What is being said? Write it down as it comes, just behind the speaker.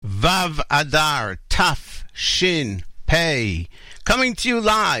Vav Adar Taf Shin Pei. Coming to you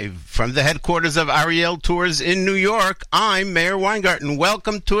live from the headquarters of Ariel Tours in New York, I'm Meir Weingarten.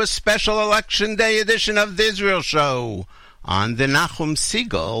 Welcome to a special Election Day edition of the Israel Show on the Nachum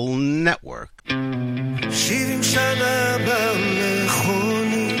Segal Network. 70 שנה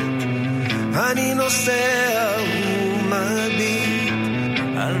במכונית, אני נוסע ומביט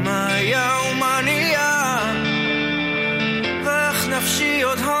על מה היה ומה נהיה, ואיך נפשי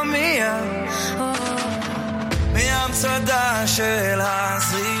עוד הומייה מהמצדה של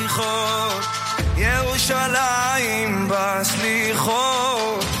הזריחות, ירושלים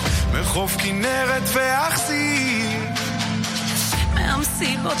בסליחות, מחוף כנרת ואכסית,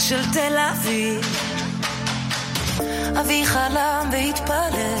 מהמסיבות של תל אביב. אבי חלם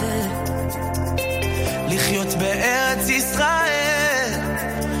והתפלל לחיות בארץ ישראל.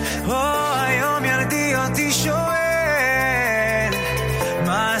 היום ילדי אותי שואל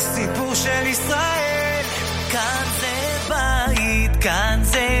מה הסיפור של ישראל. כאן זה בית, כאן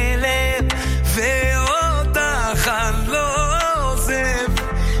זה לב, ואותך אני לא עוזב.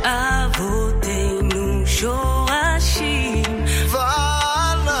 אבותינו שורשים,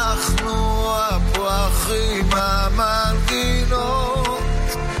 ואנחנו הפרחים המנגינות,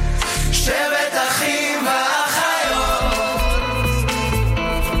 שבט אחים ואחיות.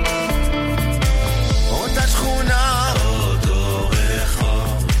 אותה שכונה, אותו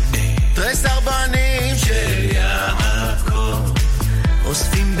רחוב, תרי סרבנים של יעקב,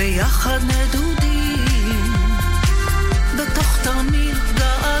 אוספים ביחד נדודים בתוך תרמיל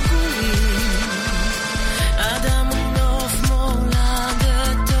געגועים. אדם נוף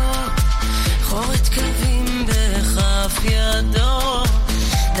מולדתו, חורת קווים בכף ידו,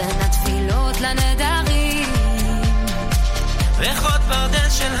 בין התפילות לנדרים, ריחות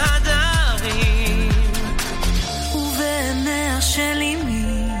פרדס של הדרים, ובעיניה של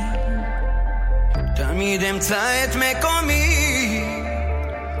אמי תמיד אמצא את מקומי.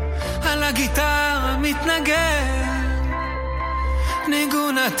 על הגיטרה מתנגן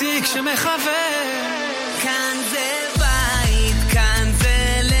ניגון עתיק שמחבר. כאן זה בית, כאן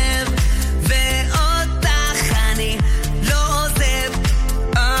זה לב, ואותך אני לא עוזב.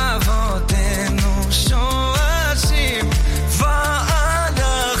 אבותינו שורשים,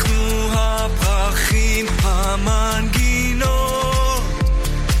 ואנחנו הפרחים המנגינות,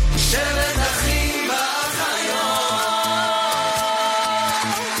 שבט אחים ואחיות.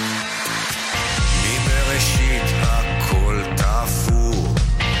 מבראשית הכל תפור,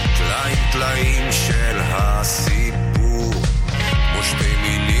 טלאים טלאים של הסיפור, כמו שתי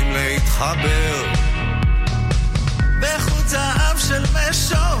מילים להתחבר בחוט זהב של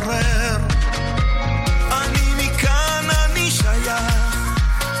משורר. אני מכאן, אני שייך,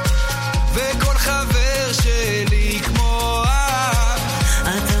 וכל חבר שלי כמו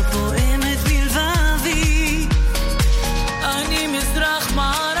אתה פועמת בלבבי, אני מזרח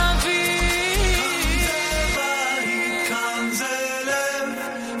מערבי. כאן זה לב,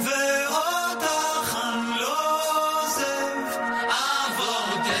 ואותך אני לא עוזב.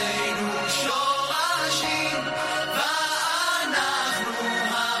 אבותינו שורשים, ואנחנו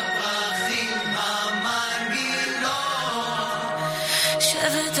הפרחים המנגינות,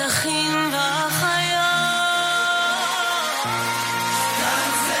 שבט אחים ואחיות. כאן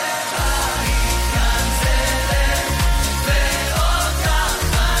זה בית, כאן זה לב, ואותך אני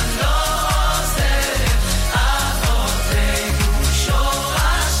לא עוזב. אבותינו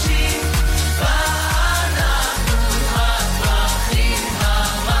שורשים, ואנחנו הפרחים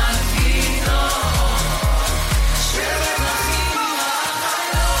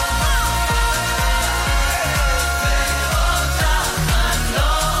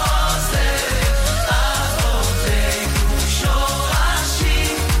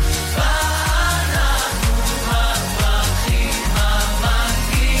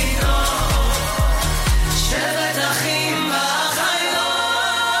המנגינות, שבט אחים ואחיות.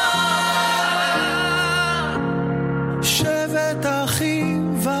 שבט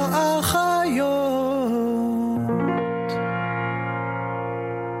אחים ואחיות.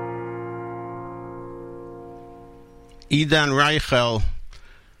 Idan Reichel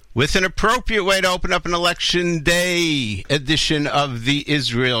with an appropriate way to open up an Election Day edition of the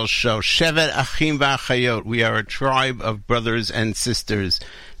Israel Show. Shevet Achim V'Achayot. We are a tribe of brothers and sisters.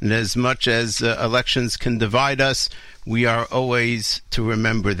 And as much as elections can divide us, we are always to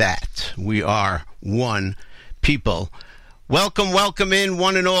remember that. We are one people. Welcome, welcome in,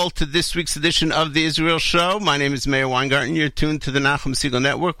 one and all, to this week's edition of the Israel Show. My name is Meir Weingarten. You're tuned to the Nachum Segal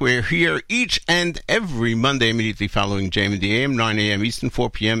Network. We're here each and every Monday immediately following JM and the AM, 9 a.m. Eastern, 4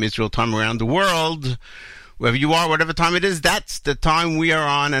 p.m. Israel time around the world. Wherever you are, whatever time it is, that's the time we are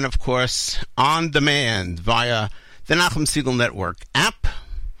on, and of course, on demand via the Nachum Segal Network app.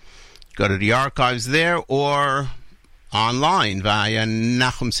 Go to the archives there, or online via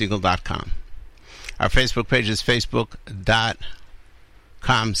NachumSegal.com. Our Facebook page is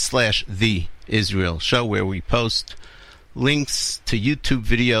facebook.com/The Israel Show, where we post links to YouTube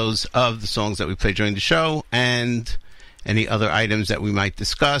videos of the songs that we play during the show and any other items that we might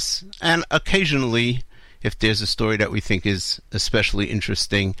discuss, and occasionally, if there's a story that we think is especially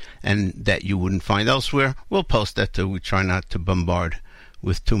interesting and that you wouldn't find elsewhere, we'll post that too. We try not to bombard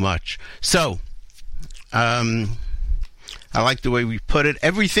with too much. So, I like the way we put it.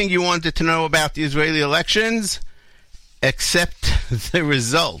 Everything you wanted to know about the Israeli elections, except the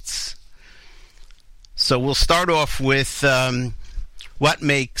results. So we'll start off with what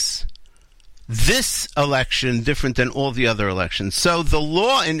makes this election different than all the other elections. So the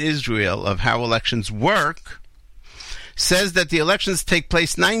law in Israel of how elections work says that the elections take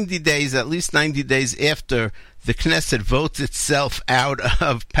place 90 days, at least 90 days after the Knesset votes itself out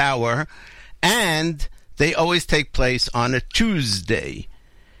of power, and they always take place on a Tuesday.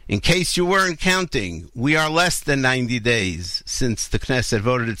 In case you weren't counting, we are less than 90 days since the Knesset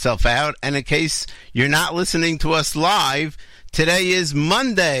voted itself out, and in case you're not listening to us live, today is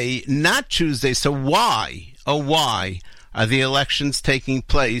Monday, not Tuesday, so why are the elections taking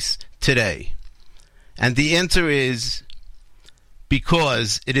place today? And the answer is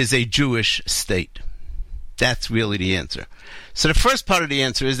because it is a Jewish state. That's really the answer. So the first part of the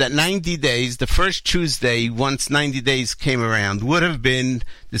answer is that 90 days, the first Tuesday, once 90 days came around, would have been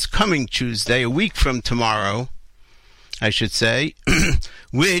this coming Tuesday, a week from tomorrow, I should say,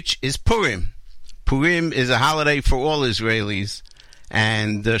 which is Purim. Purim is a holiday for all Israelis,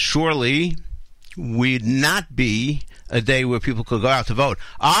 and surely would not be a day where people could go out to vote.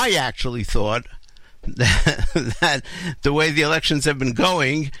 I actually thought that the way the elections have been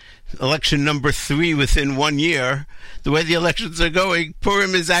going, election number 3 within 1 year, the way the elections are going,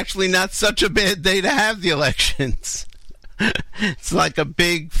 Purim is actually not such a bad day to have the elections. It's like a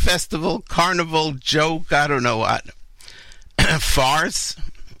big festival, carnival, joke, I don't know what, farce.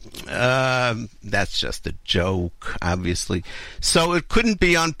 That's just a joke, obviously. So it couldn't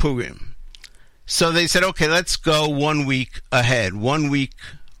be on Purim. So they said, okay, let's go 1 week ahead, 1 week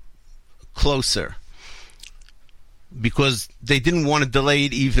closer, because they didn't want to delay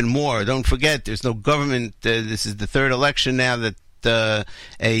it even more. Don't forget, there's no government. This is the third election now that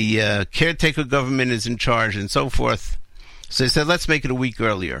a caretaker government is in charge and so forth. So they said, let's make it a week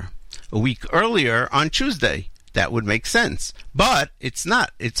earlier. A week earlier on Tuesday. That would make sense. But it's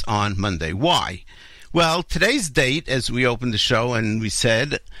not. It's on Monday. Why? Well, today's date, as we opened the show and we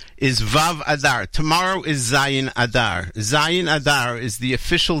said, is Vav Adar. Tomorrow is Zayin Adar. Zayin Adar is the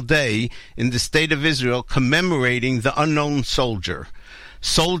official day in the state of Israel commemorating the unknown soldier.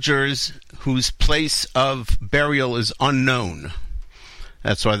 Soldiers whose place of burial is unknown.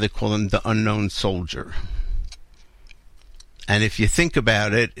 That's why they call him the unknown soldier. And if you think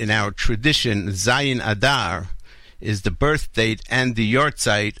about it, in our tradition, Zayin Adar is the birth date and the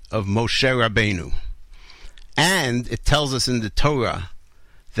yortzeit of Moshe Rabbeinu. And it tells us in the Torah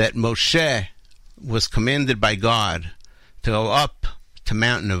that Moshe was commanded by God to go up to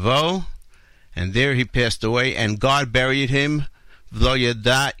Mount Nebo, and there he passed away, and God buried him. V'lo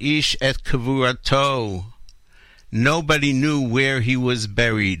yada ish et kavurato. Nobody knew where he was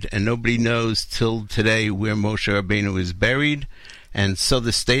buried, and nobody knows till today where Moshe Rabbeinu is buried. And so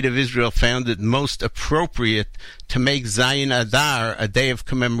the state of Israel found it most appropriate to make Zayin Adar a day of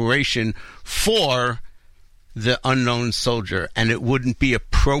commemoration for the unknown soldier. And it wouldn't be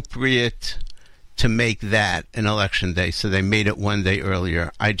appropriate to make that an election day, so they made it 1 day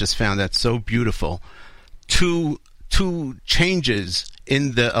earlier. I just found that so beautiful. Two changes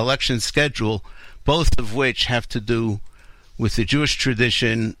in the election schedule, both of which have to do with the Jewish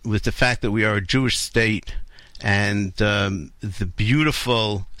tradition, with the fact that we are a Jewish state, and the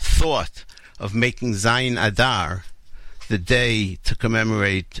beautiful thought of making Zayin Adar the day to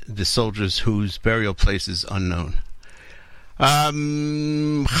commemorate the soldiers whose burial place is unknown.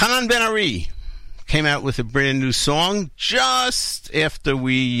 Hanan Ben-Ari came out with a brand new song just after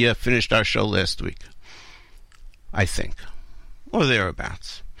we finished our show last week, I think, or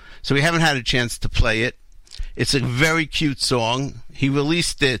thereabouts. So we haven't had a chance to play it. It's a very cute song. He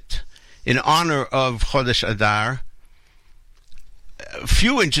released it in honor of Chodesh Adar. A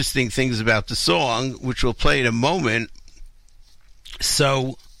few interesting things about the song, which we'll play in a moment.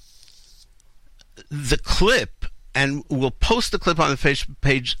 So the clip, and we'll post the clip on the Facebook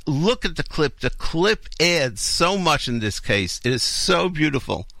page. Look at the clip. The clip adds so much in this case. It is so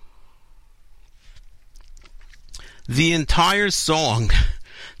beautiful. The entire song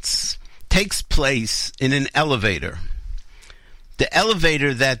takes place in an elevator. The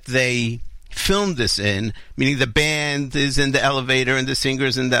elevator that they filmed this in, meaning the band is in the elevator and the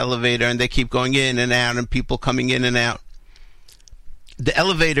singer's in the elevator and they keep going in and out and people coming in and out. The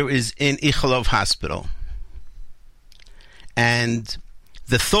elevator is in Ichilov Hospital. And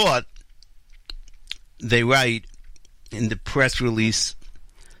the thought, they write in the press release,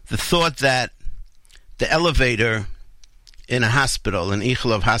 the thought that the elevator in a hospital, in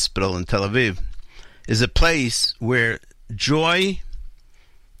Ichilov Hospital in Tel Aviv, is a place where joy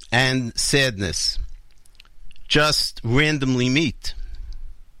and sadness just randomly meet.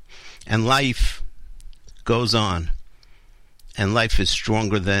 And life goes on. And life is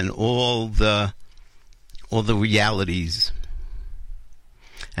stronger than all the realities.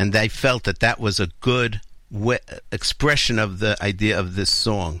 And I felt that was a good expression of the idea of this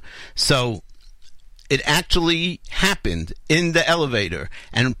song. So it actually happened in the elevator,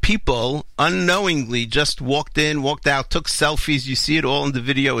 and people unknowingly just walked in, walked out, took selfies. You see it all in the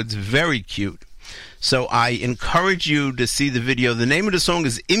video. It's very cute. So I encourage you to see the video. The name of the song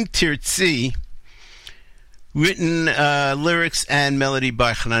is Im Tirtzi, written lyrics and melody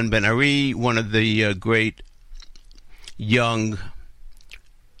by Hanan Ben-Ari, one of the great young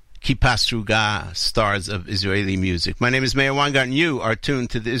Kippas Ruga stars of Israeli music. My name is Meir Weingarten. You are tuned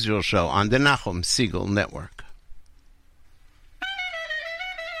to the Israel Show on the Nachum Segal Network.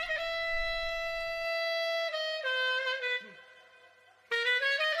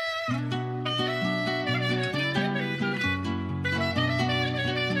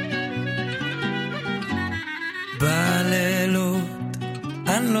 בלילות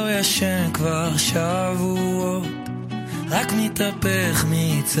אני לא ישן כבר שבועות, רק מתהפך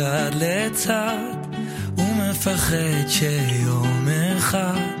מצד לצד ומפחד שיום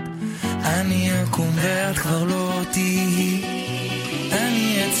אחד אני אקום ואת כבר לא תהי.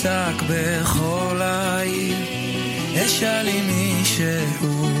 אני אצעק בכל העיר, אשאל אם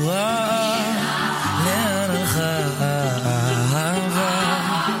מישהו ראה לאן הלכה האהבה.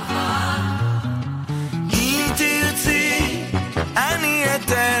 אם תרצי אני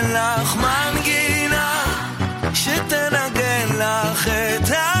אתן לך מנגינה שתנגן לך את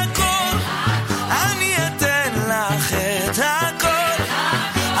הכל, אני אתן לך את הכל,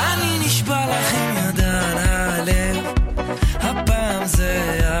 אני נשבע לך עם יד על הלב, הפעם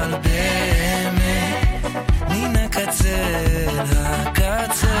זה על באמת, מן הקצה אל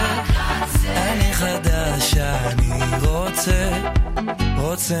הקצה, אני חדש, אני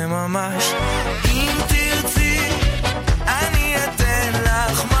רוצה ממש. אם תרצי אני אתן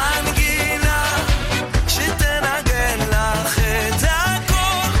לך מנגינה שתנגן לך את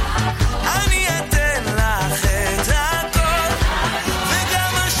הכל, אני אתן לך את הכל,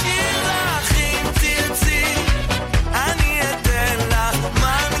 וגם אשיר לך אם תרצי. אני אתן לך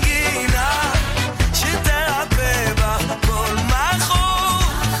מנגינה שתרפא בך כל מחור,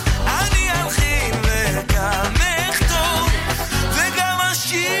 אני אלחין וגם אכתוב, וגם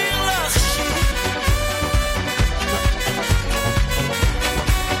אשיר לך שיר.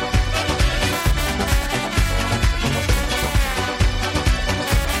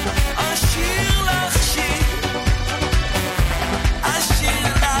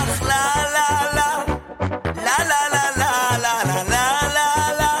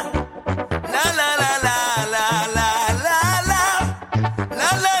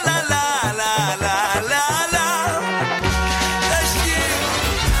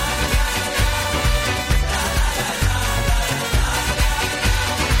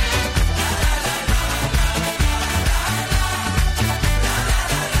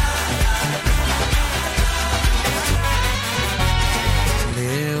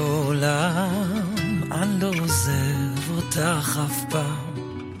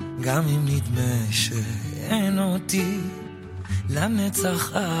 גם אם נדמה שאין אותי,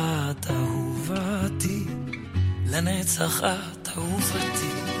 לנצח את אהובתי, לנצח את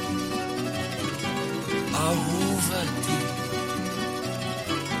אהובתי, אהובתי.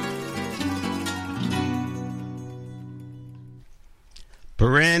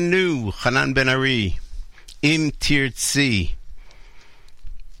 Brand new, Hanan Ben-Ari, Im Tirtzi.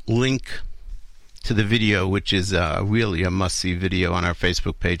 Link to the video, which is really a must-see video on our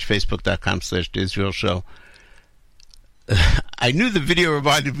Facebook page, facebook.com/Israel Show. I knew the video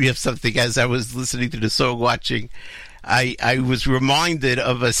reminded me of something as I was listening to the song, watching. I was reminded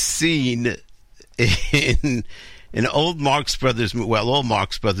of a scene in an old Marx Brothers, well, all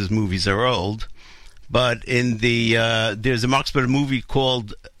Marx Brothers movies are old, but in the there's a Marx Brothers movie called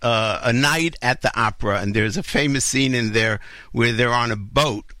A Night at the Opera, and there's a famous scene in there where they're on a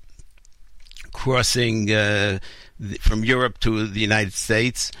boat crossing from Europe to the United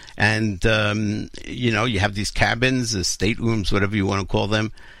States, and you have these cabins, staterooms, whatever you want to call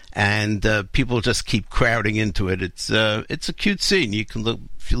them, and people just keep crowding into it. It's a cute scene. You can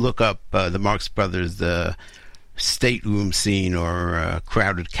if you look up the Marx Brothers, the stateroom scene or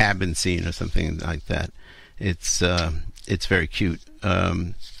crowded cabin scene or something like that. It's very cute.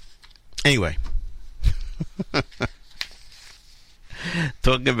 Anyway.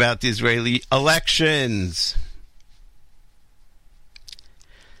 Talking about the Israeli elections.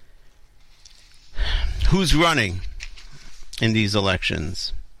 Who's running in these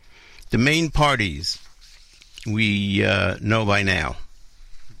elections? The main parties we know by now.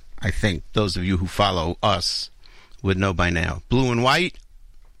 I think those of you who follow us would know by now. Blue and White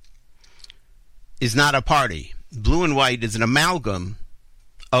is not a party. Blue and White is an amalgam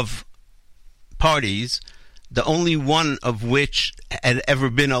of parties, the only one of which had ever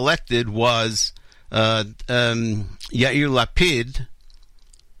been elected was Yair Lapid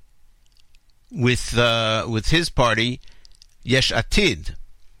with his party, Yesh Atid.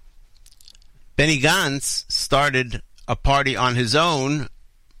 Benny Gantz started a party on his own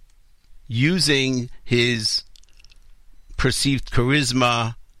using his perceived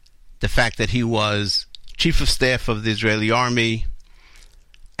charisma, the fact that he was chief of staff of the Israeli army,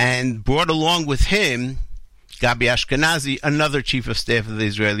 and brought along with him Gabi Ashkenazi, another chief of staff of the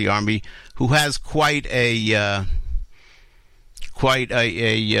Israeli army, who has quite a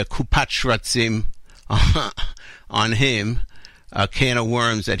kupat shratzim on him, a can of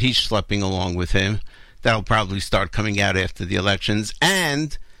worms that he's schlepping along with him. That'll probably start coming out after the elections.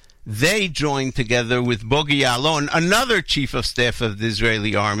 And they joined together with Bogi Ya'alon, another chief of staff of the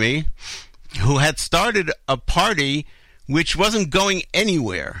Israeli army, who had started a party which wasn't going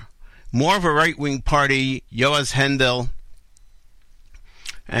anywhere. More of a right-wing party, Yoaz Hendel,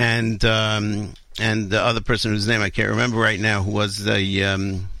 and the other person whose name I can't remember right now, who was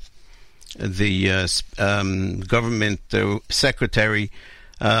the government secretary.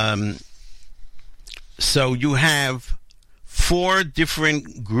 So you have four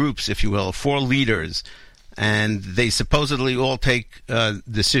different groups, if you will, four leaders, and they supposedly all take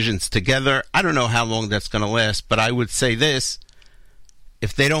decisions together. I don't know how long that's going to last, but I would say this.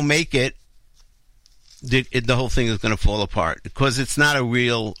 If they don't make it, the whole thing is going to fall apart, because it's not a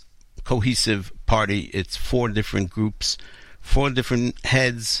real cohesive party. It's four different groups, four different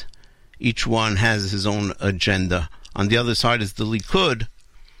heads. Each one has his own agenda. On the other side is the Likud.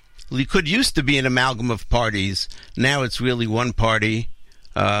 Likud used to be an amalgam of parties. Now it's really one party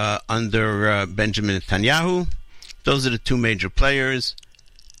under Benjamin Netanyahu. Those are the two major players.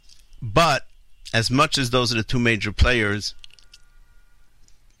 But as much as those are the two major players,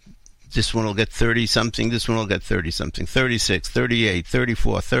 this one will get 30-something, this one will get 30-something, 36, 38,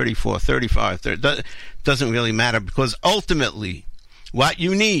 34, 34, 35. Doesn't really matter, because ultimately what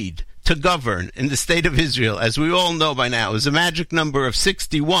you need to govern in the state of Israel, as we all know by now, is a magic number of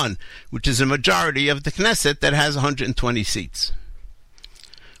 61, which is a majority of the Knesset that has 120 seats.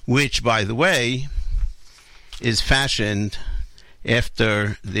 Which, by the way, is fashioned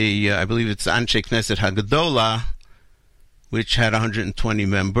after the, I believe it's Anshe Knesset Hagadola, which had 120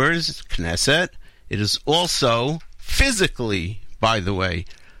 members, Knesset. It is also physically, by the way,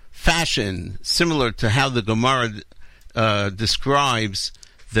 fashioned similar to how the Gemara describes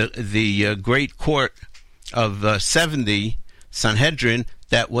the great court of 70, Sanhedrin,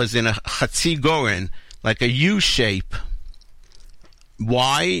 that was in a Chatzi Goren, like a U shape.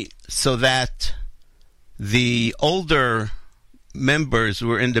 Why? So that the older members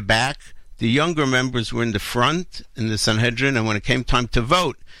were in the back, the younger members were in the front in the Sanhedrin, and when it came time to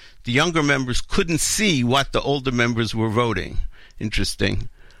vote, the younger members couldn't see what the older members were voting. Interesting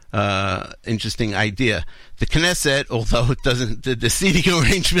idea. The Knesset, although it doesn't, the seating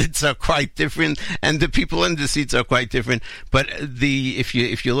arrangements are quite different, and the people in the seats are quite different. But if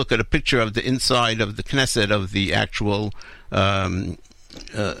you look at a picture of the inside of the Knesset, of the actual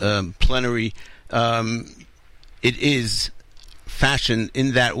plenary, it is fashioned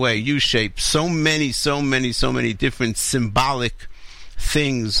in that way, U-shaped. So many different symbolic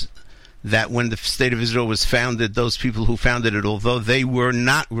things that when the State of Israel was founded, those people who founded it, although they were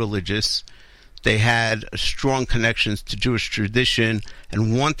not religious, they had strong connections to Jewish tradition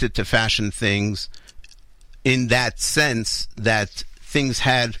and wanted to fashion things in that sense, that things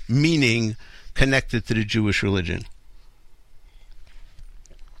had meaning connected to the Jewish religion.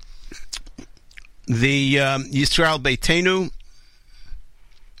 The Yisrael Beitenu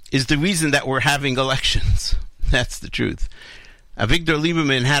is the reason that we're having elections. That's the truth. Avigdor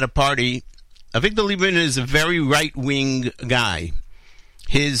Lieberman had a party. Avigdor Lieberman is a very right-wing guy.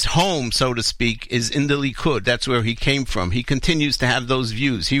 his home, so to speak, is in the Likud. That's where he came from. He continues to have those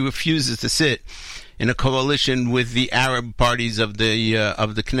views. He refuses to sit in a coalition with the Arab parties of the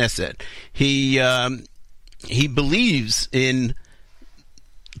Knesset. He believes in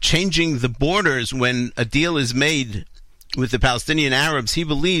changing the borders when a deal is made with the Palestinian Arabs. He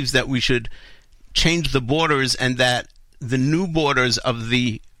believes that we should change the borders, and that the new borders of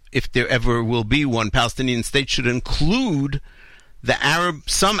the, if there ever will be one, Palestinian state should include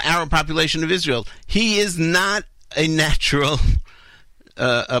some Arab population of Israel. He is not a natural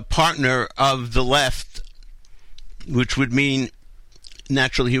a partner of the left, which would mean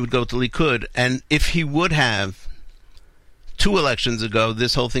naturally he would go to Likud. And if he would have 2 elections ago,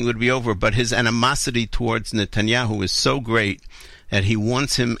 this whole thing would be over. But his animosity towards Netanyahu is so great that he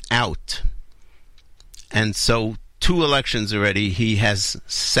wants him out. And so 2 elections already, he has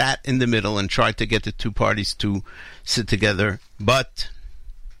sat in the middle and tried to get the 2 parties to sit together, but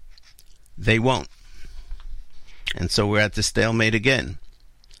they won't. And so we're at the stalemate again.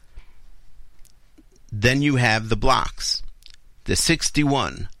 Then you have the blocks, the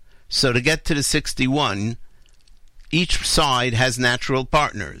 61. So to get to the 61, each side has natural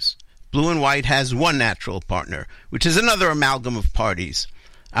partners. Blue and white has one natural partner, which is another amalgam of parties.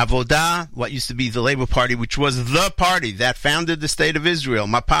 Avodah, what used to be the Labour Party, which was the party that founded the State of Israel,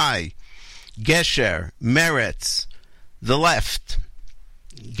 Mapai, Gesher, Meretz, the left.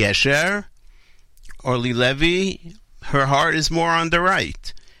 Gesher, Orly Levy, her heart is more on the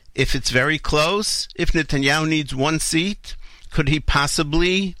right. If it's very close, if Netanyahu needs 1 seat, could he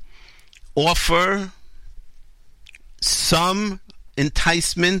possibly offer some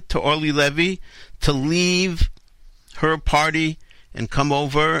enticement to Orly Levy to leave her party and come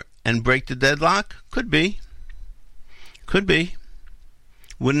over and break the deadlock? Could be.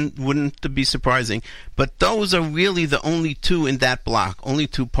 Wouldn't it be surprising? But those are really the only 2 in that block, only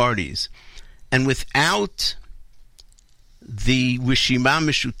 2 parties. And without the Rishima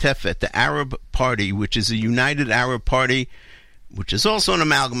Meshutefet, the Arab Party, which is a united Arab party, which is also an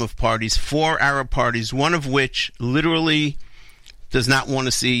amalgam of parties, 4 Arab parties, one of which literally does not want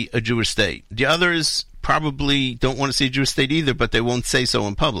to see a Jewish state. The others probably don't want to see a Jewish state either, but they won't say so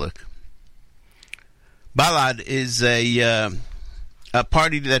in public. Balad is a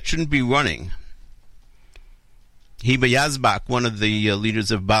party that shouldn't be running. Hiba Yazbak, one of the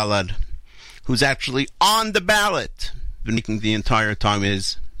leaders of Balad, who's actually on the ballot, been making the entire time,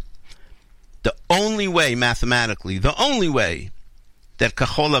 is the only way, mathematically, the only way that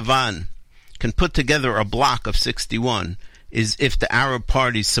Kahol Lavan can put together a block of 61 is if the Arab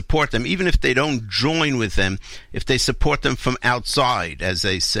parties support them, even if they don't join with them, if they support them from outside, as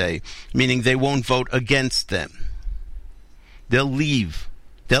they say, meaning they won't vote against them. They'll leave.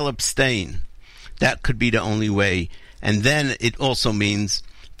 They'll abstain. That could be the only way. And then it also means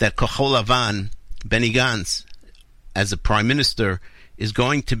that Kahol Lavan, Benny Gantz, as a prime minister, is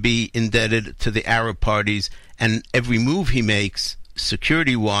going to be indebted to the Arab parties, and every move he makes,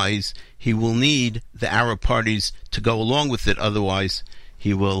 security-wise, he will need the Arab parties to go along with it. Otherwise,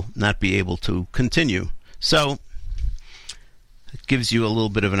 he will not be able to continue. So, it gives you a little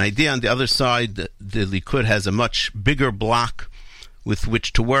bit of an idea. On the other side, the Likud has a much bigger block with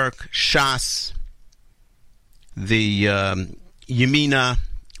which to work. Shas, the Yemina,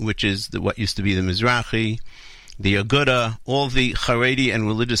 which is what used to be the Mizrahi, the Aguda, all the Haredi and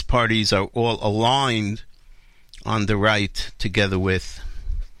religious parties are all aligned on the right together with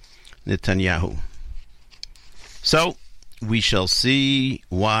Netanyahu. So, we shall see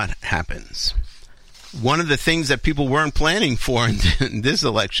what happens. One of the things that people weren't planning for in this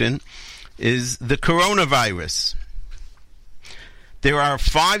election is the coronavirus. There are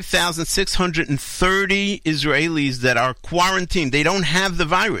 5,630 Israelis that are quarantined. They don't have the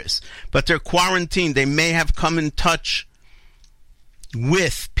virus, but they're quarantined. They may have come in touch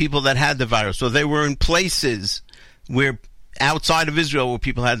with people that had the virus. So they were in places where outside of Israel where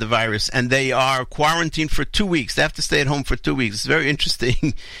people had the virus, and they are quarantined for 2 weeks. They have to stay at home for 2 weeks. It's very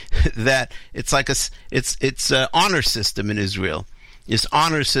interesting that it's like it's an honor system in Israel. This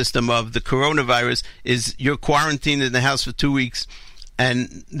honor system of the coronavirus is you're quarantined in the house for 2 weeks,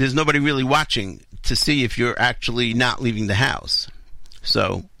 and there's nobody really watching to see if you're actually not leaving the house.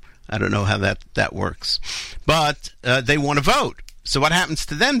 So I don't know how that works. But they want to vote. So what happens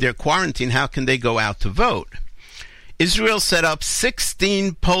to them? They're quarantined. How can they go out to vote? Israel set up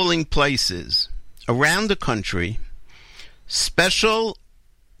 16 polling places around the country, special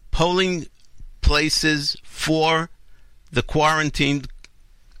polling places for the quarantined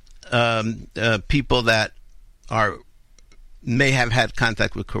people that are may have had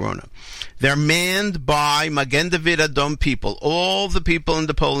contact with corona. They're manned by Magen David Adom people. All the people in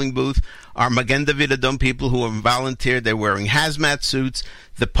the polling booth are Magen David Adom people who have volunteered. They're wearing hazmat suits.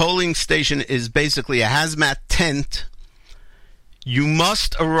 The polling station is basically a hazmat tent. You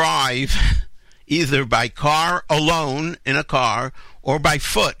must arrive either by car, alone in a car, or by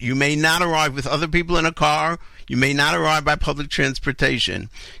foot. You may not arrive with other people in a car. You may not arrive by public transportation.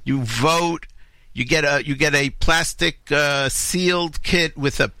 You vote. You get a plastic sealed kit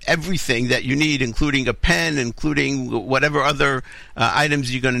with everything that you need, including a pen, including whatever other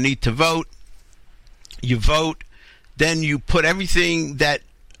items you're going to need to vote. You vote. Then you put everything that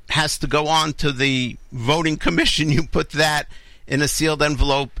has to go on to the voting commission. You put that in a sealed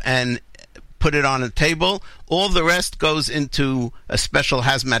envelope and put it on a table. All the rest goes into a special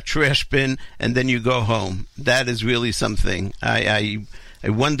hazmat trash bin, and then you go home. That is really something. I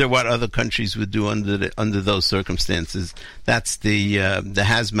wonder what other countries would do under those circumstances. That's the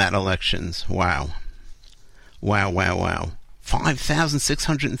hazmat elections. Wow.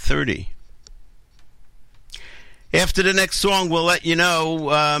 5,630. After the next song, we'll let you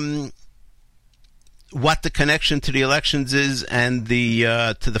know what the connection to the elections is, and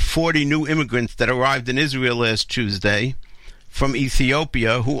to the 40 new immigrants that arrived in Israel last Tuesday from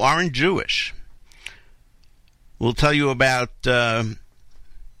Ethiopia who aren't Jewish. We'll tell you about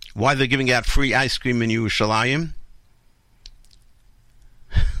why they're giving out free ice cream in Yerushalayim,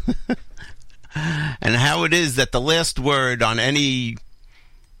 and how it is that the last word on any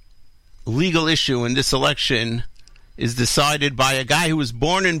legal issue in this election is decided by a guy who was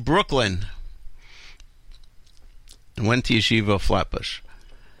born in Brooklyn and went to Yeshiva Flatbush.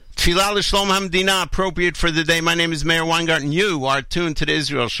 Tfilah L'Shlom HaMdina, appropriate for the day. My name is Meir Weingarten. You are tuned to the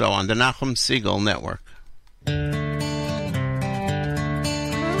Israel Show on the Nachum Segal Network.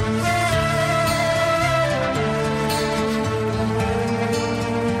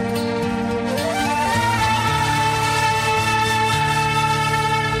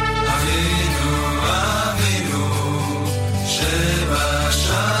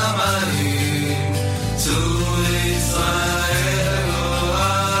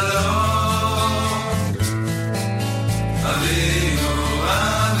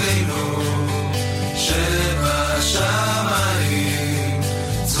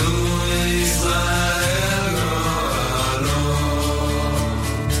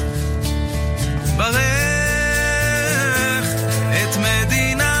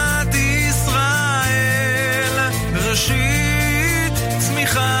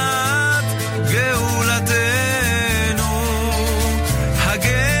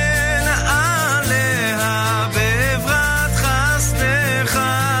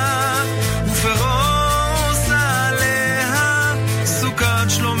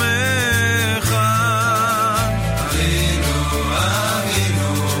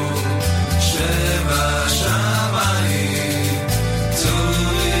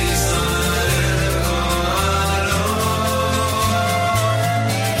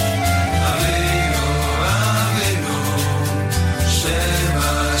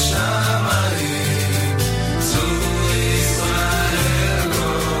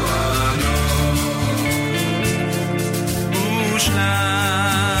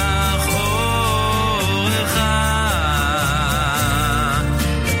 Krishna.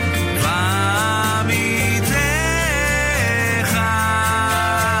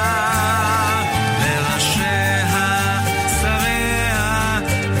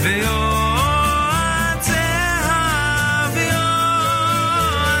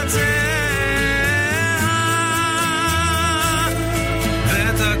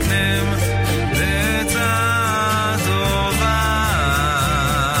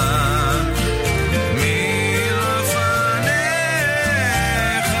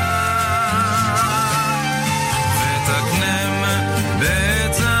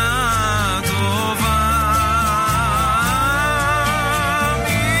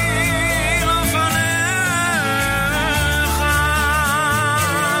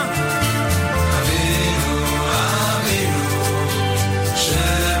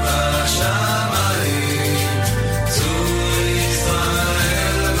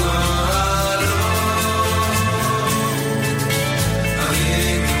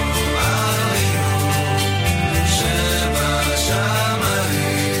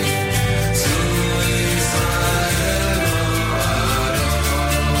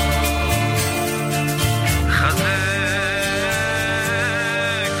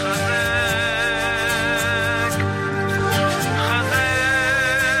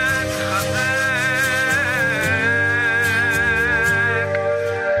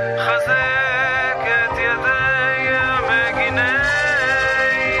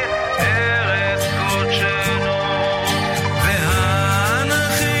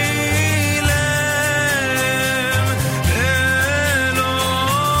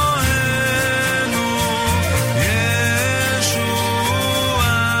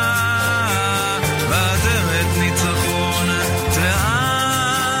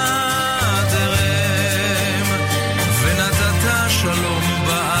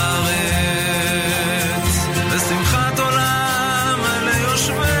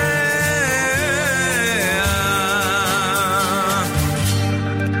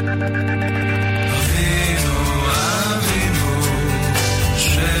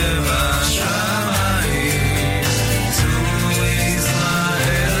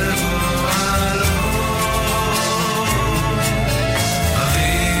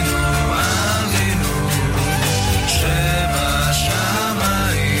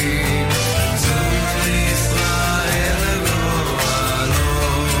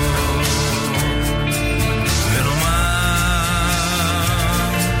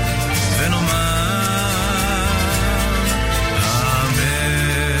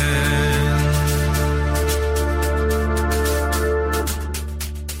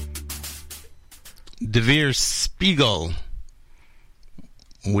 Devere Spiegel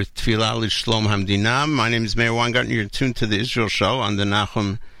with Tfilah L'Shlom Hamdina. My name is Meir Weingarten. You're tuned to the Israel Show on the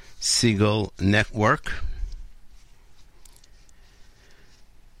Nachum Segal Network.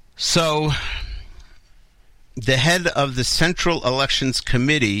 So, the head of the Central Elections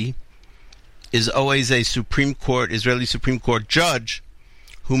Committee is always a Israeli Supreme Court judge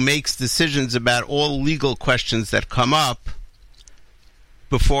who makes decisions about all legal questions that come up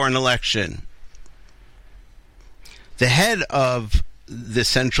before an election. The head of the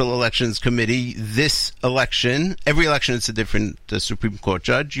Central Elections Committee, this election, every election it's a different Supreme Court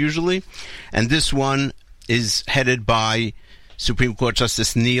judge usually, and this one is headed by Supreme Court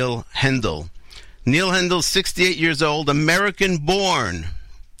Justice Neil Hendel. Neil Hendel, 68 years old, American-born,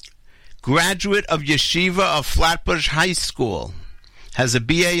 graduate of Yeshiva of Flatbush High School, has a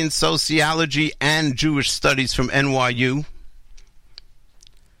BA in Sociology and Jewish Studies from NYU.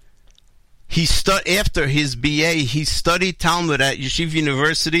 After his BA, he studied Talmud at Yeshiva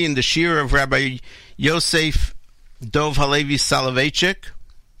University in the Shir of Rabbi Yosef Dov Halevi Soloveitchik,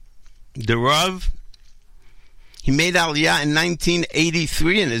 the Rav. He made Aliyah in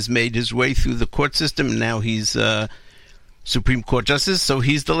 1983 and has made his way through the court system. And now he's Supreme Court Justice, so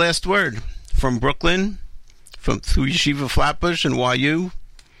he's the last word. From Brooklyn, through Yeshiva Flatbush and YU,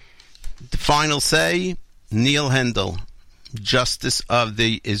 the final say, Neil Hendel, Justice of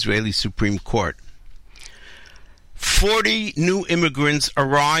the Israeli Supreme Court. 40 new immigrants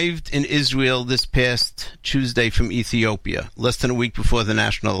arrived in Israel this past Tuesday from Ethiopia, less than a week before the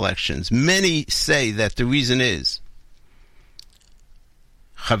national elections. Many say that the reason is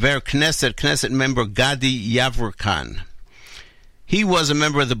Chaver Knesset member Gadi Yavrukan. He was a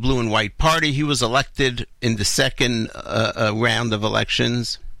member of the Blue and White Party. He was elected in the second round of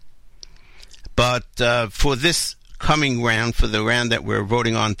elections. But for this coming round, for the round that we're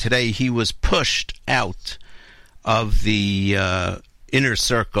voting on today, he was pushed out of the inner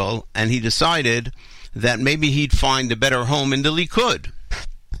circle, and he decided that maybe he'd find a better home in the Likud.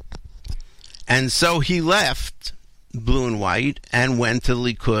 And so he left Blue and White and went to the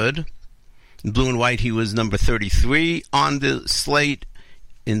Likud. In Blue and White, he was number 33 on the slate.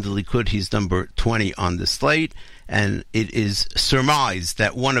 In the Likud, he's number 20 on the slate. And it is surmised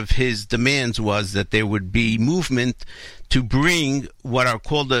that one of his demands was that there would be movement to bring what are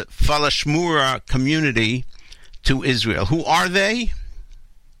called the Falashmura community to Israel. Who are they?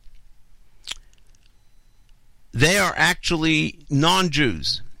 They are actually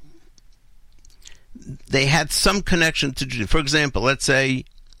non-Jews. They had some connection to Jews. For example, let's say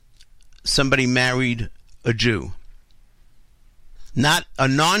somebody married a Jew. Not a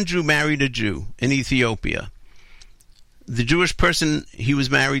non-Jew married a Jew in Ethiopia. The Jewish person he was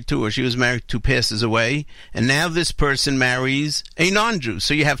married to or she was married to passes away, and now this person marries a non-Jew.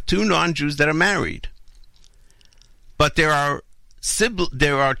 So you have two non-Jews that are married. But there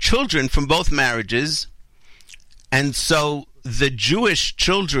are children from both marriages, and so the Jewish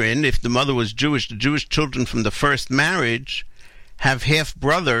children, if the mother was Jewish, the Jewish children from the first marriage have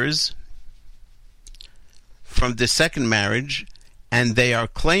half-brothers from the second marriage, and they are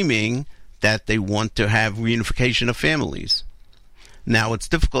claiming that they want to have reunification of families. Now, what's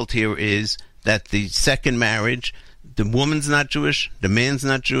difficult here is that the second marriage, the woman's not Jewish, the man's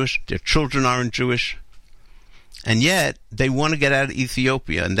not Jewish, their children aren't Jewish, and yet they want to get out of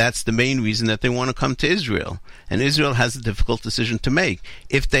Ethiopia, and that's the main reason that they want to come to Israel. And Israel has a difficult decision to make.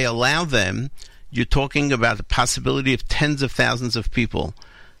 If they allow them, you're talking about the possibility of tens of thousands of people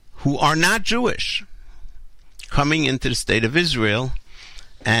who are not Jewish coming into the state of Israel.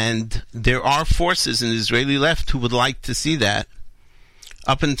 And there are forces in the Israeli left who would like to see that.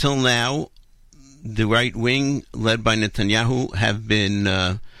 Up until now, the right wing, led by Netanyahu, have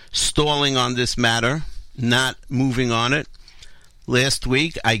been stalling on this matter, not moving on it. Last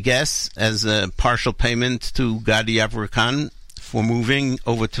week, I guess, as a partial payment to Gadi Yavrukan for moving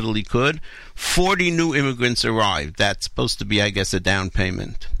over to the Likud, 40 new immigrants arrived. That's supposed to be, I guess, a down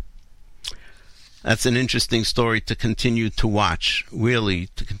payment. That's an interesting story to continue to watch, really,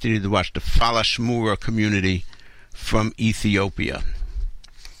 to continue to watch the Falashmura community from Ethiopia.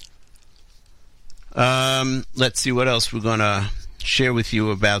 Let's see what else we're going to share with you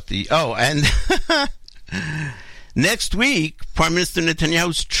about the... Oh, and next week, Prime Minister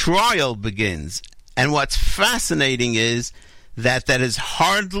Netanyahu's trial begins. And what's fascinating is that has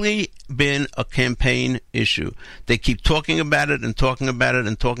hardly been a campaign issue. They keep talking about it and talking about it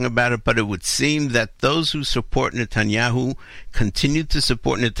and talking about it, but it would seem that those who support Netanyahu continue to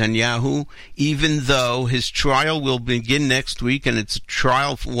support Netanyahu, even though his trial will begin next week, and it's a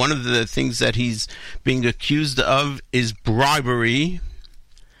trial. One of the things that he's being accused of is bribery,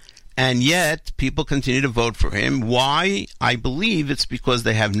 And yet, people continue to vote for him. Why? I believe it's because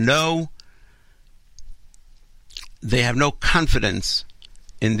they have no confidence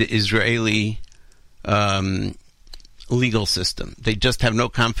in the Israeli legal system. They just have no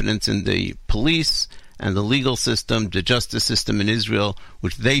confidence in the police and the legal system, the justice system in Israel,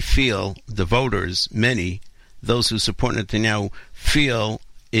 which they feel, the voters, many, those who support Netanyahu, feel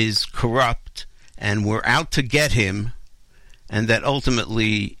is corrupt and were out to get him, and that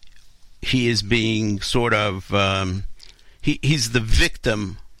ultimately he is being sort of, he's the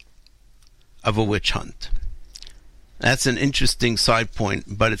victim of a witch hunt. That's an interesting side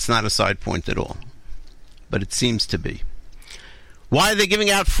point, but it's not a side point at all. But it seems to be. Why are they giving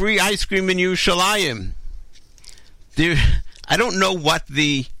out free ice cream in Yerushalayim? I don't know what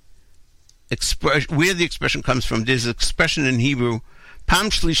where the expression comes from. There's an expression in Hebrew, Pam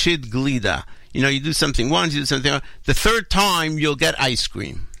Shlishit Glida. You do something once, you do something else. The third time, you'll get ice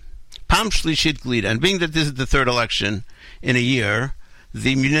cream. Pam Shlishit Glida. And being that this is the third election in a year,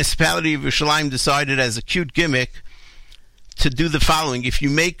 the municipality of Yerushalayim decided as a cute gimmick to do the following: if you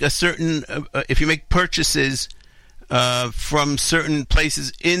make purchases from certain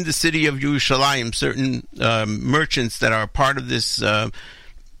places in the city of Yerushalayim, certain merchants that are part of this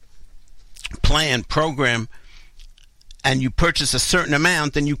program, and you purchase a certain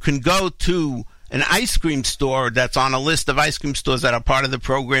amount, then you can go to an ice cream store that's on a list of ice cream stores that are part of the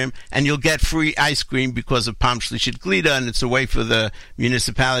program, and you'll get free ice cream because of Pam Shlishit Glida, and it's a way for the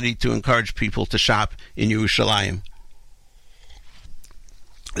municipality to encourage people to shop in Yerushalayim.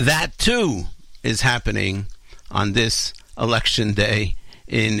 That too is happening on this election day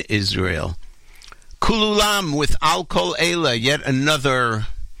in Israel. Kululam with Al Kol Eila, yet another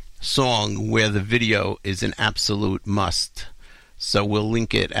song where the video is an absolute must. So we'll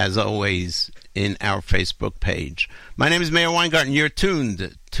link it, as always, in our Facebook page. My name is Meir Weingarten. You're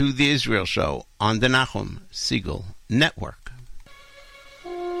tuned to The Israel Show on the Nachum Segal Network.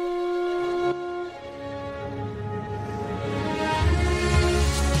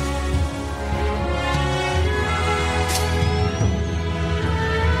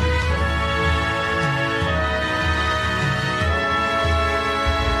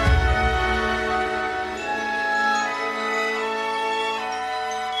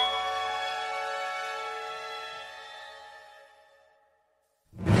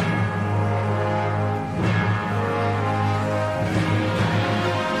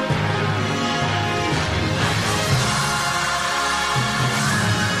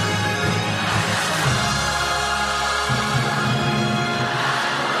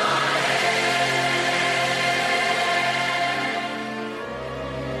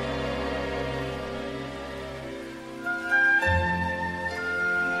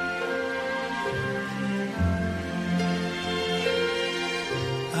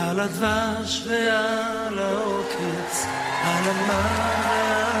 על הדבש ועל העוקץ, על המה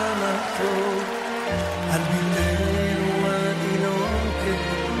ועל הטוב, על בלנו התינוקת,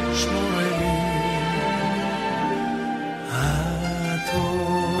 שמור לי הטוב.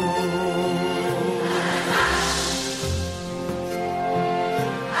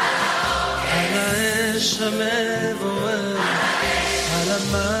 על האש המבוער, על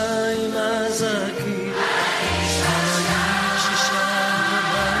המים הזכים,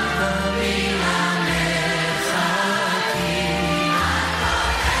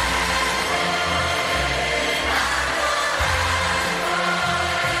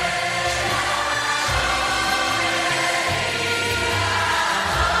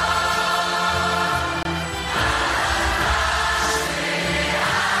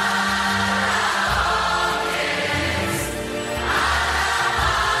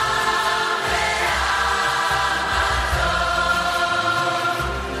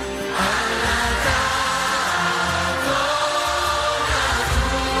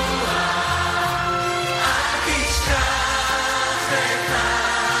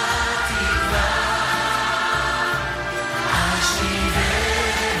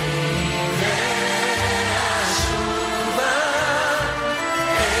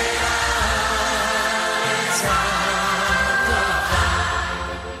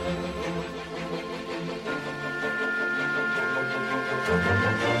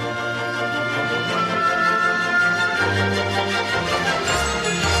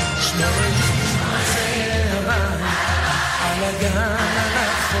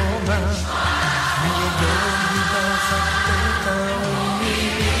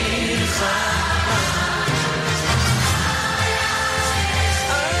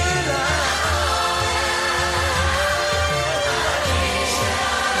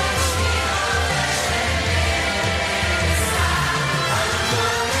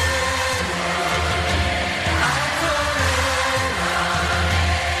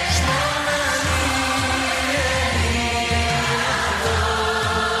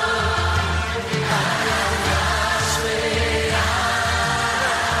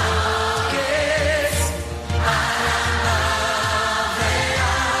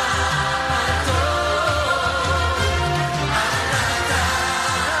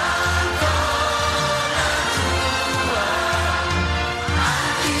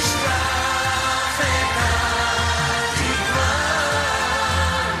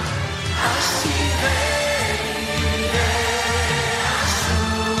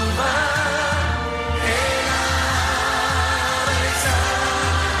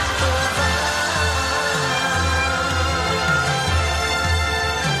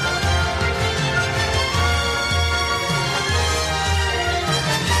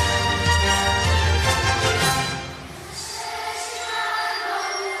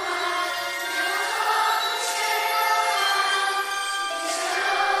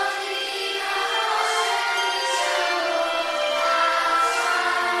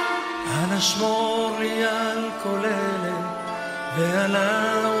 אנא שמור לי על כל אלה ועל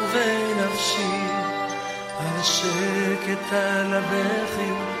אהובי נפשי, על השקט, על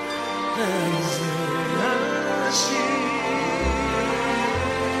הבכי ועל זה השיר.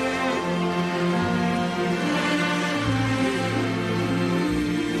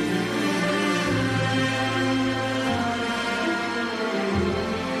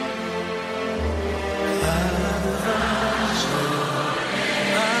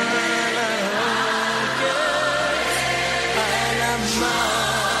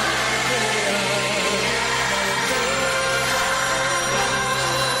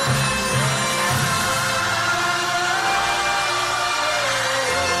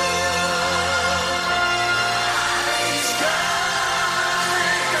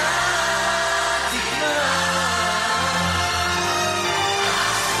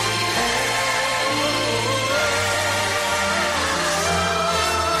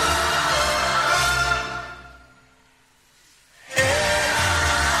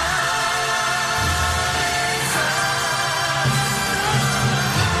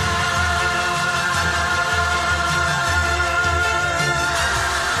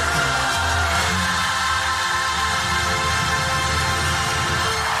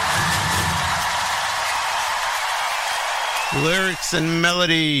 Lyrics and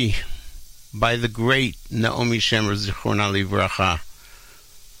melody by the great Naomi Shemer Zichronah Livracha.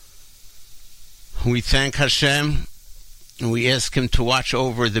 We thank Hashem and we ask Him to watch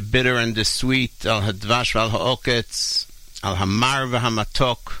over the bitter and the sweet, al hadvash v'al ha'oketz, al hamar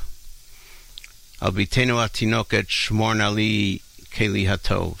v'hamatok, al bitenu atinoket shmor nali keli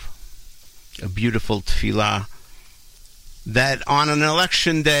hatov. A beautiful tefillah that on an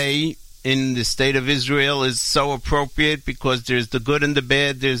election day in the state of Israel is so appropriate because there's the good and the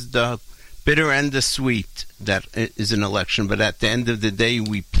bad, there's the bitter and the sweet that is an election. But at the end of the day,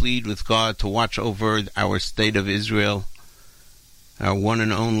 we plead with God to watch over our state of Israel, our one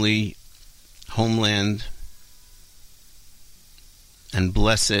and only homeland, and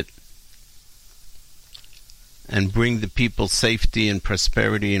bless it, and bring the people safety and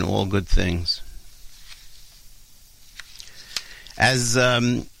prosperity and all good things. As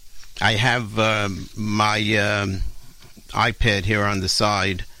I have my iPad here on the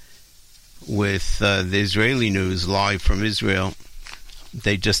side with the Israeli news live from Israel.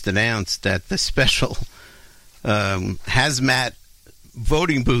 They just announced that the special hazmat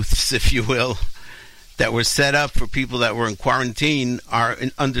voting booths, if you will, that were set up for people that were in quarantine are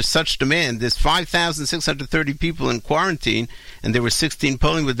under such demand. There's 5,630 people in quarantine, and there were 16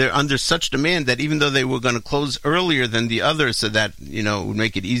 polling, but they're under such demand that even though they were going to close earlier than the others so that, it would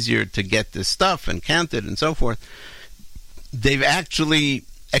make it easier to get this stuff and count it and so forth, they've actually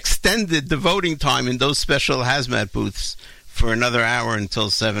extended the voting time in those special hazmat booths for another hour until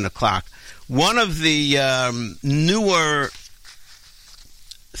 7 o'clock. One of the newer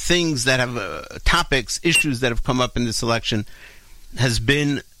things that have issues that have come up in this election has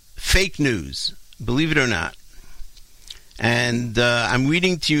been fake news, believe it or not. And I'm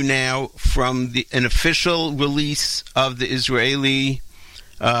reading to you now from an official release of the Israeli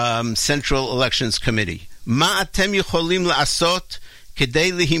Central Elections Committee. Ma atem yicholim la'asot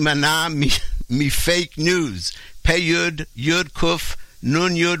kedei lihimana mi-fake news. Pei Yud, Yud Kuf,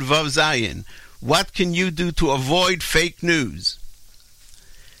 Nun Yud Vav Zayin. What can you do to avoid fake news?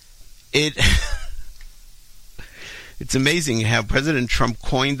 It's amazing how President Trump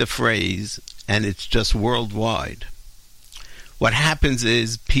coined the phrase, and it's just worldwide. What happens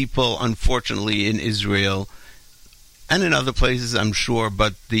is people, unfortunately, in Israel and in other places, I'm sure,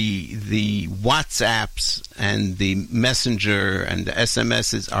 but the WhatsApps and the Messenger and the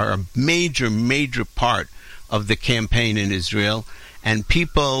SMSs are a major, major part of the campaign in Israel, and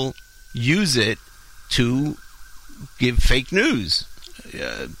people use it to give fake news.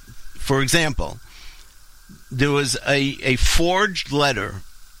 For example, there was a forged letter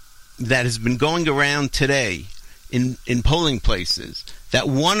that has been going around today in polling places that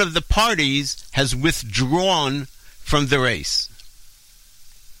one of the parties has withdrawn from the race.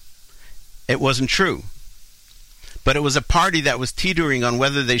 It wasn't true. But it was a party that was teetering on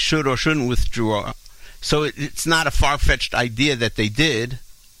whether they should or shouldn't withdraw. So it's not a far-fetched idea that they did.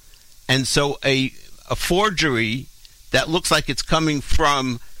 And so a forgery that looks like it's coming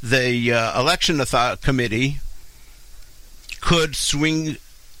from the election committee could swing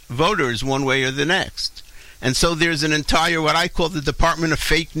voters one way or the next. And so there's an entire, what I call the Department of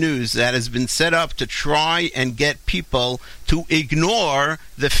Fake News, that has been set up to try and get people to ignore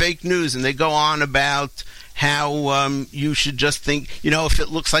the fake news. And they go on about how you should just think, if it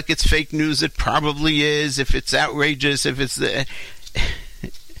looks like it's fake news, it probably is. If it's outrageous, if it's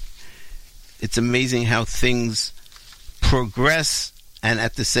it's amazing how things progress and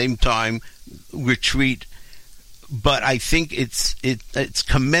at the same time retreat. But I think it's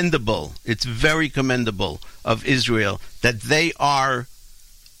commendable. It's very commendable of Israel that they are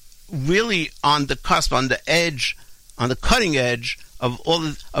really on the cusp, on the edge, on the cutting edge of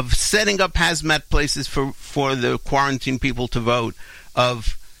of setting up hazmat places for the quarantined people to vote,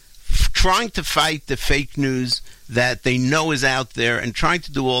 of trying to fight the fake news that they know is out there, and trying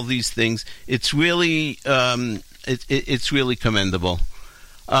to do all these things. It's really it's really commendable.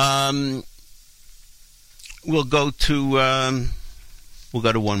 We'll go to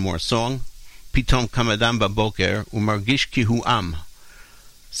one more song. Pitom kam adam baboker umargish ki hu am.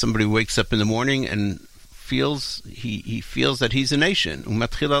 Somebody wakes up in the morning and feels that he's a nation.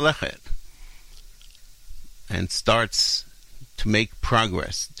 Umatchil alechet, and starts to make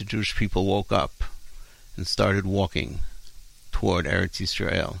progress. The Jewish people woke up and started walking toward Eretz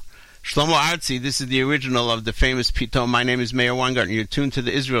Yisrael. Shlomo Artzi, this is the original of the famous Pitom. My name is Meir Weingarten. You're tuned to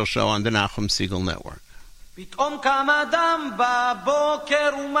the Israel Show on the Nachum Segal Network. פתאום קם אדם בבוקר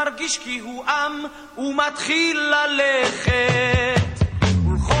ומרגיש כי הוא עם ומתחיל ללכת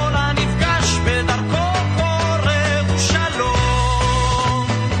ולכל הנפגש בדרכו קורא ושלום.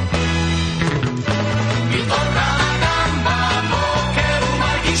 פתאום קם אדם בבוקר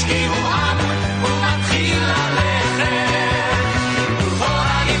ומרגיש כי הוא עם ומתחיל ללכת ולכל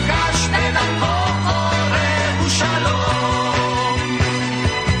הנפגש בדרכו קורא ושלום.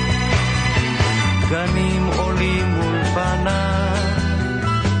 גנים עולים מול פניו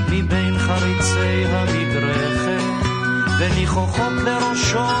מבין חריצי המדרכת וניחוחות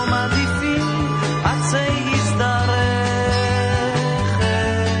לראשו מדיפים עצי הזדרכת.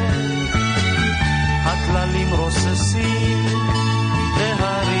 הכללים רוססים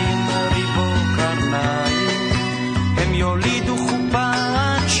להרים ריבו קרניים, הם יולידו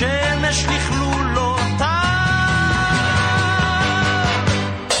חופת שמש לכלולותיו.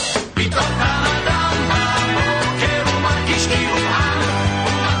 פתאום קם אדם בבוקר ומרגיש כי הוא עם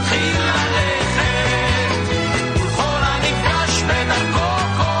ומתחיל ללכת ולכל הנפגש בדרכו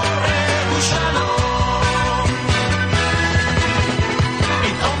קורא ושלום.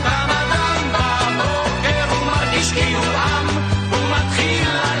 פתאום קם אדם בבוקר ומרגיש כי הוא עם ומתחיל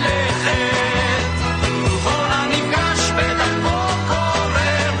ללכת ולכל הנפגש בדרכו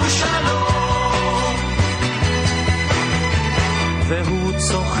קורא ושלום. והוא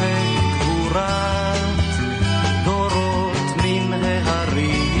צוחק גבורת דורות מן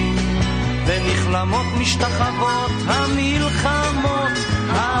ההרים ונכלמות משתחוות המלחמות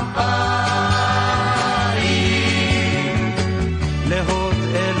הבאים. להוד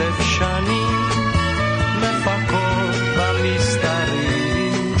 1000 שנים מפקות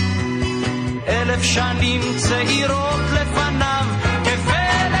במסתרים, 1000 שנים צעירות לפניו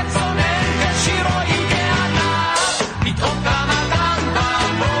כפלט צונן כשירו עם כעניו. פתאום קם אדם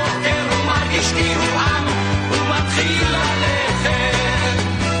בבוקר ומרגיש כי הוא עם ומתחיל ללכת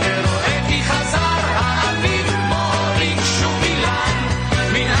ורואה כי חזר האביב מוריק שוב אילן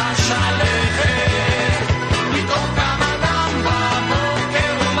מן השלכת. פתאום קם אדם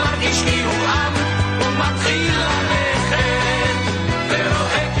בבוקר ומרגיש כי הוא עם ומתחיל ללכת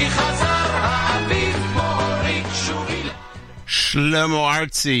ורואה כי חזר האביב מוריק שוב אילן. Shlomo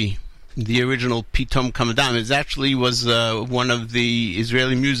Artzi, the original Pitom Kam Adam, it actually was one of the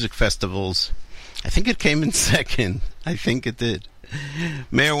Israeli music festivals. I think it came in second. I think it did.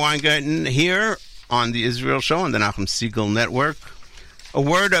 Meir Weingarten here on the Israel Show on the Nachum Segal Network. A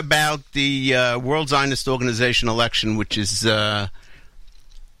word about the World Zionist Organization election, which is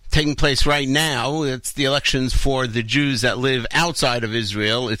taking place right now. It's the elections for the Jews that live outside of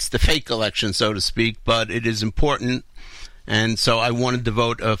Israel. It's the fake election, so to speak, but it is important. And so I want to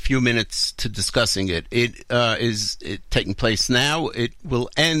devote a few minutes to discussing it. It is taking place now. It will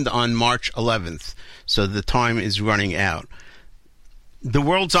end on March 11th, so the time is running out. The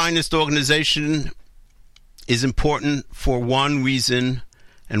World Zionist Organization is important for one reason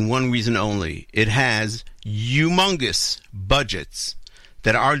and one reason only. It has humongous budgets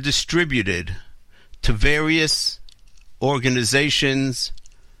that are distributed to various organizations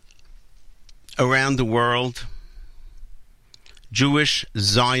around the world, Jewish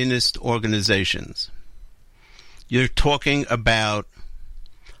Zionist organizations. You're talking about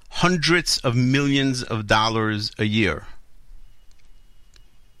hundreds of millions of dollars a year.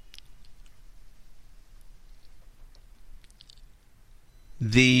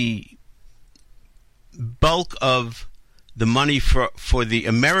 The bulk of the money for the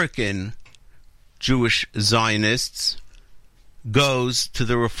American Jewish Zionists goes to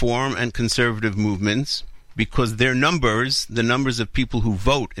the reform and conservative movements, because their numbers, the numbers of people who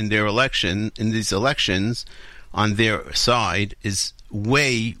vote in their election, in these elections, on their side is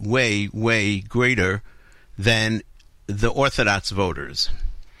way, way, way greater than the Orthodox voters.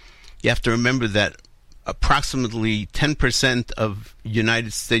 You have to remember that approximately 10% of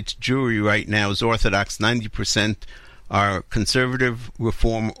United States Jewry right now is Orthodox, 90% are conservative,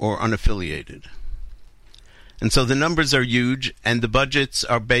 reform, or unaffiliated. And so the numbers are huge, and the budgets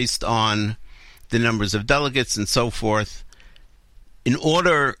are based on the numbers of delegates and so forth. In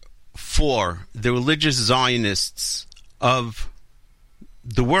order for the religious Zionists of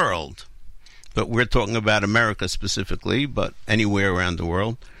the world, but we're talking about America specifically, but anywhere around the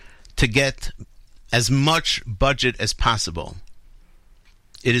world, to get as much budget as possible,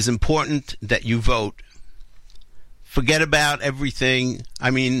 it is important that you vote. Forget about everything. I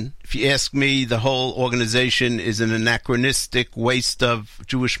mean, if you ask me, the whole organization is an anachronistic waste of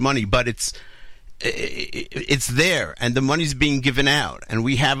Jewish money, but it's there, and the money's being given out, and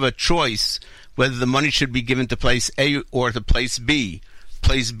we have a choice whether the money should be given to place A or to place B.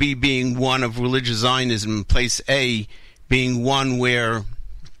 Place B being one of religious Zionism, place A being one where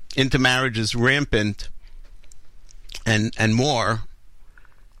intermarriage is rampant and more.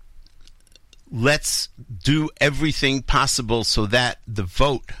 Let's do everything possible so that the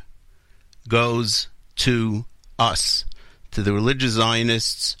vote goes to us, to the religious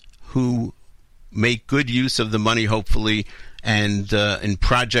Zionists who make good use of the money, hopefully, and in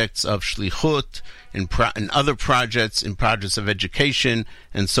projects of shlichut, in other projects, in projects of education,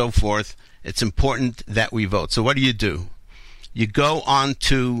 and so forth. It's important that we vote. So what do? You go on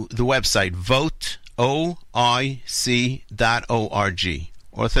to the website, voteoic.org.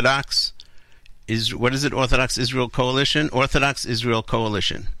 Orthodox is, what is it? Orthodox Israel Coalition? Orthodox Israel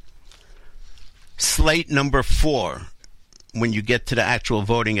Coalition. Slate number 4. When you get to the actual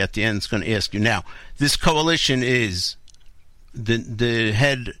voting at the end, it's going to ask you. Now, this coalition is, the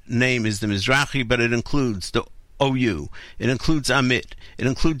head name is the Mizrahi, but it includes the OU. It includes Amit. It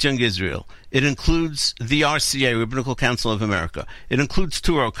includes Young Israel. It includes the RCA, Rabbinical Council of America. It includes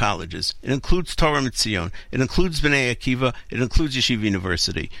Touro colleges. It includes Torah Mitzion. It includes Bnei Akiva. It includes Yeshiva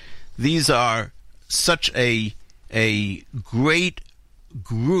University. These are such a great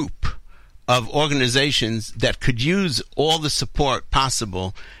group of organizations that could use all the support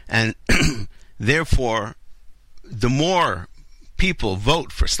possible, and therefore, the more people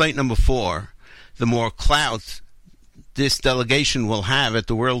vote for slate number 4, the more clout this delegation will have at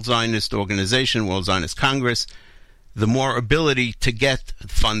the World Zionist Organization, World Zionist Congress, the more ability to get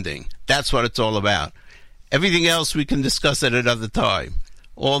funding. That's what it's all about. Everything else we can discuss at another time.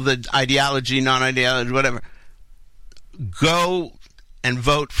 All the ideology, non-ideology, whatever. Go and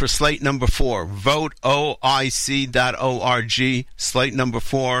vote for slate number 4. Voteoic.org, slate number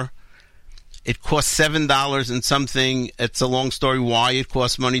 4. It costs $7 and something. It's a long story why it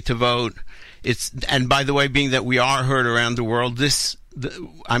costs money to vote. And by the way, being that we are heard around the world,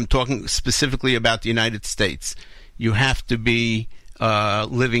 I'm talking specifically about the United States. You have to be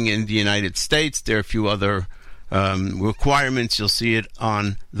living in the United States. There are a few other requirements. You'll see it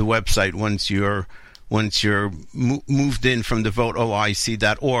on the website once you're moved in from the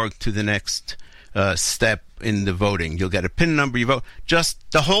voteoic.org to the next step in the voting. You'll get a PIN number, you vote. Just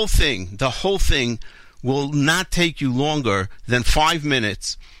the whole thing will not take you longer than 5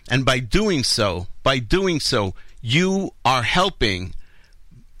 minutes. And by doing so, you are helping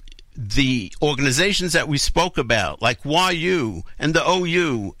the organizations that we spoke about, like YU and the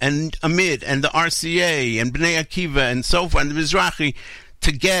OU and Amit and the RCA and Bnei Akiva and so forth, and the Mizrahi,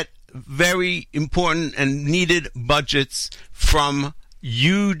 to get very important and needed budgets from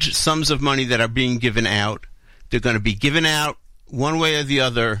huge sums of money that are being given out. They're going to be given out one way or the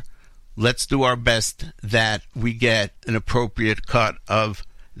other. Let's do our best that we get an appropriate cut of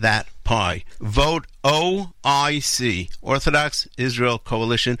that pie. Vote OIC, Orthodox Israel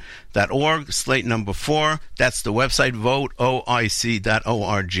Coalition.org, slate number 4. That's the website,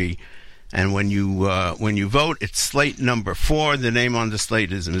 voteoic.org. And when you vote, it's slate number 4. The name on the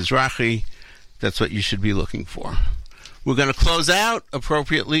slate is Mizrahi. That's what you should be looking for. We're going to close out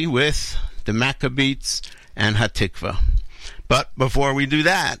appropriately with the Maccabees and Hatikva. But before we do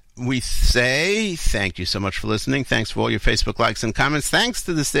that, we say thank you so much for listening. Thanks for all your Facebook likes and comments. Thanks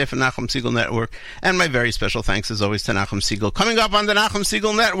to the staff of Nachum Segal Network. And my very special thanks, as always, to Nachum Segal. Coming up on the Nachum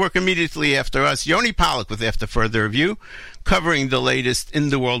Segal Network immediately after us, Yoni Pollack with After Further Review, covering the latest in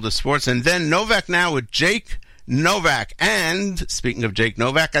the world of sports. And then Novak Now with Jake Novak. And speaking of Jake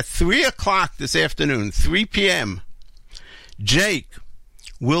Novak, at 3 o'clock this afternoon, 3 p.m., Jake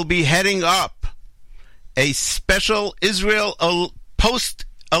will be heading up a special Israel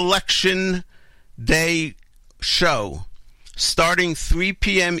post-election day show starting 3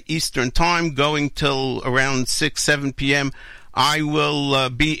 p.m. Eastern Time, going till around 6, 7 p.m. I will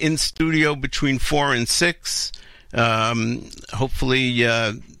be in studio between 4 and 6. Hopefully,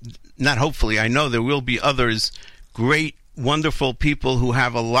 not hopefully, I know there will be others, great, wonderful people who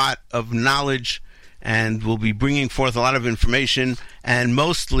have a lot of knowledge and will be bringing forth a lot of information, and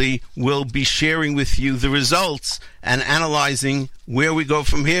mostly will be sharing with you the results and analyzing where we go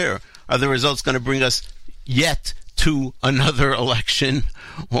from here. Are the results going to bring us yet to another election,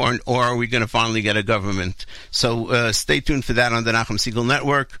 or are we going to finally get a government? So stay tuned for that on the Nachum Segal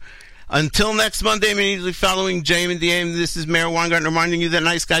Network. Until next Monday, immediately following JM and the AM, this is Mayor Weingarten reminding you that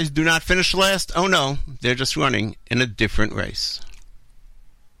nice guys do not finish last. Oh no, they're just running in a different race.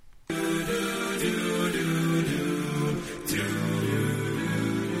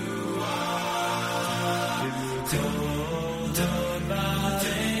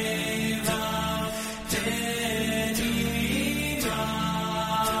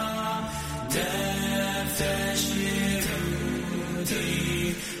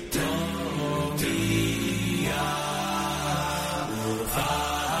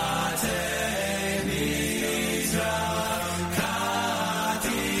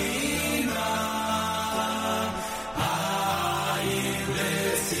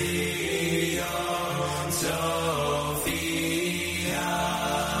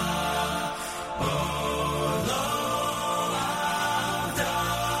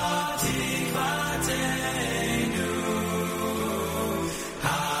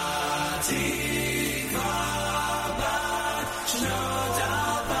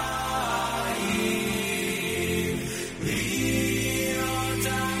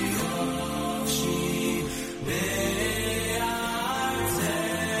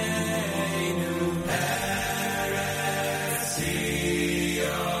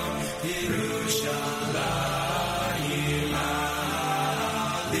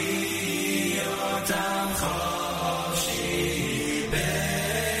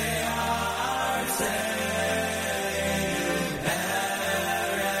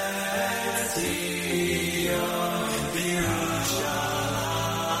 See